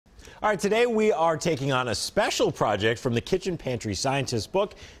All right, today we are taking on a special project from the Kitchen Pantry Scientist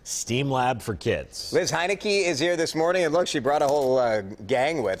book, STEAM Lab for Kids. Liz Heinecke is here this morning, and look, she brought a whole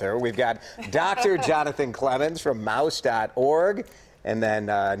gang with her. We've got Dr. Jonathan Clemens from mouse.org. And then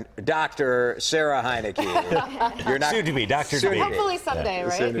Dr. Sarah Heinecke. You're not soon to be, Dr. Soon to be. Hopefully someday,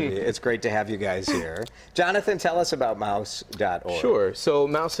 right? Soon to be. It's great to have you guys here. Jonathan, tell us about mouse.org. Sure. So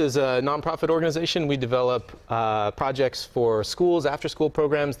Mouse is a nonprofit organization. We develop projects for schools, after-school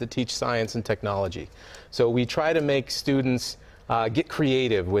programs that teach science and technology. So we try to make students get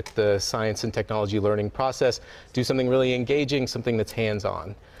creative with the science and technology learning process, do something really engaging, something that's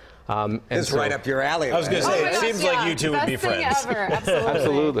hands-on. It's right up your alley. I was going to say, it seems like you two would be friends. Best thing ever,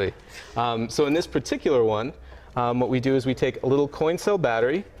 absolutely. Absolutely. So in this particular one, what we do is we take a little coin cell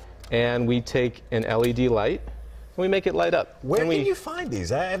battery and we take an LED light and we make it light up. Where can you find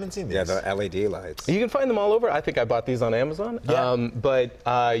these? I haven't seen these. Yeah, the LED lights. You can find them all over. I think I bought these on Amazon. Yeah.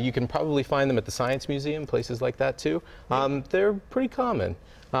 But you can probably find them at the Science Museum, places like that too. They're pretty common.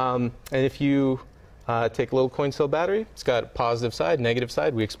 And if you take a little coin cell battery, it's got a positive side, negative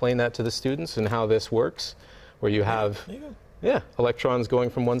side. We explain that to the students and how this works, where you have electrons going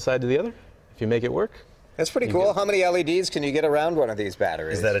from one side to the other. If you make it work. That's pretty cool. How many LEDs can you get around one of these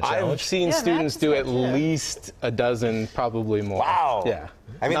batteries? Is that a challenge? I've seen students do at least a dozen, probably more. Wow. Yeah.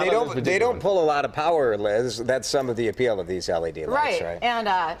 I mean, they don't pull a lot of power, Liz. That's some of the appeal of these LED lights, right?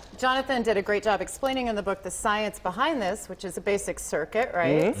 And Jonathan did a great job explaining in the book the science behind this, which is a basic circuit,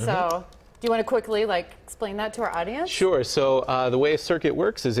 right? So do you want to quickly explain that to our audience? Sure. So the way a circuit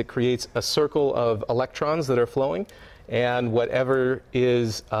works is it creates a circle of electrons that are flowing, and whatever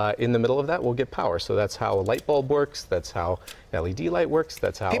is in the middle of that will get power. So that's how a light bulb works. That's how LED light works.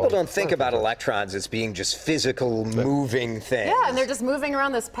 That's how people don't think about electrons as being just physical moving things. Yeah, and they're just moving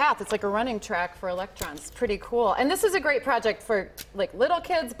around this path. It's like a running track for electrons. It's pretty cool. And this is a great project for little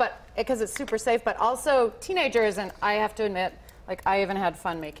kids, but because it's super safe, but also teenagers. And I have to admit, I even had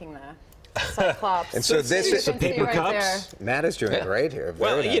fun making the Cyclops. And so this is some paper cups. Matt is doing great here.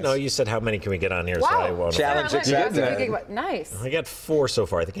 Well, nice. you know, you said how many can we get on here, wow. so I won't. Challenge accepted. Nice. I got 4 so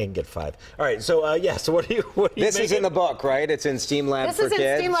far. I think I can get 5. All right, so so what do you This is in the book, right? It's in STEAM Lab for Kids. This is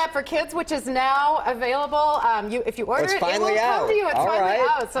in STEAM Lab for Kids, which is now available. If you order it will come to you. It's finally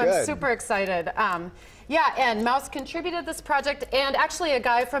out, so I'm super excited. Yeah, and Mouse contributed this project, and actually a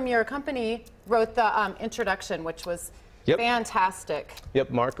guy from your company wrote the introduction, which was fantastic.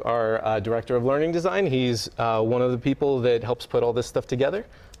 Yep, Mark, our Director of Learning Design, he's one of the people that helps put all this stuff together,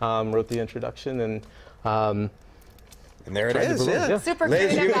 wrote the introduction, and there it is. Yeah. Super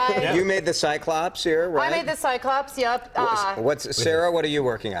Liz, creative guy. you made the Cyclops here, right? I made the Cyclops, yep. Sarah, what are you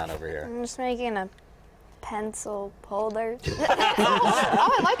working on over here? I'm just making a pencil holder.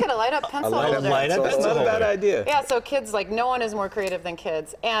 Oh, I like it. A light-up pencil holder. That's not a bad idea. Yeah, so kids, no one is more creative than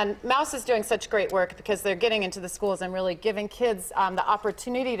kids. And Mouse is doing such great work because they're getting into the schools and really giving kids the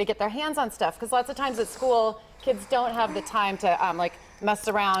opportunity to get their hands on stuff. Because lots of times at school, kids don't have the time to mess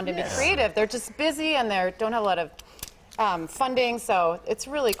around and be creative. They're just busy and they don't have a lot of funding, so it's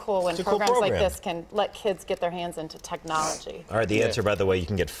really cool when programs like this can let kids get their hands into technology. All right, the answer, by the way, you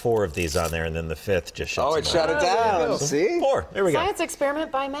can get 4 of these on there, and then the 5th just shuts it shut it down. See? 4. There we go. Science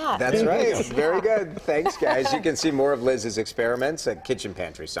experiment by Matt. That's right. Very good. Thanks, guys. You can see more of Liz's experiments at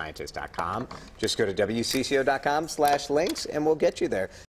kitchenpantryscientist.com. Just go to WCCO.com/links, and we'll get you there.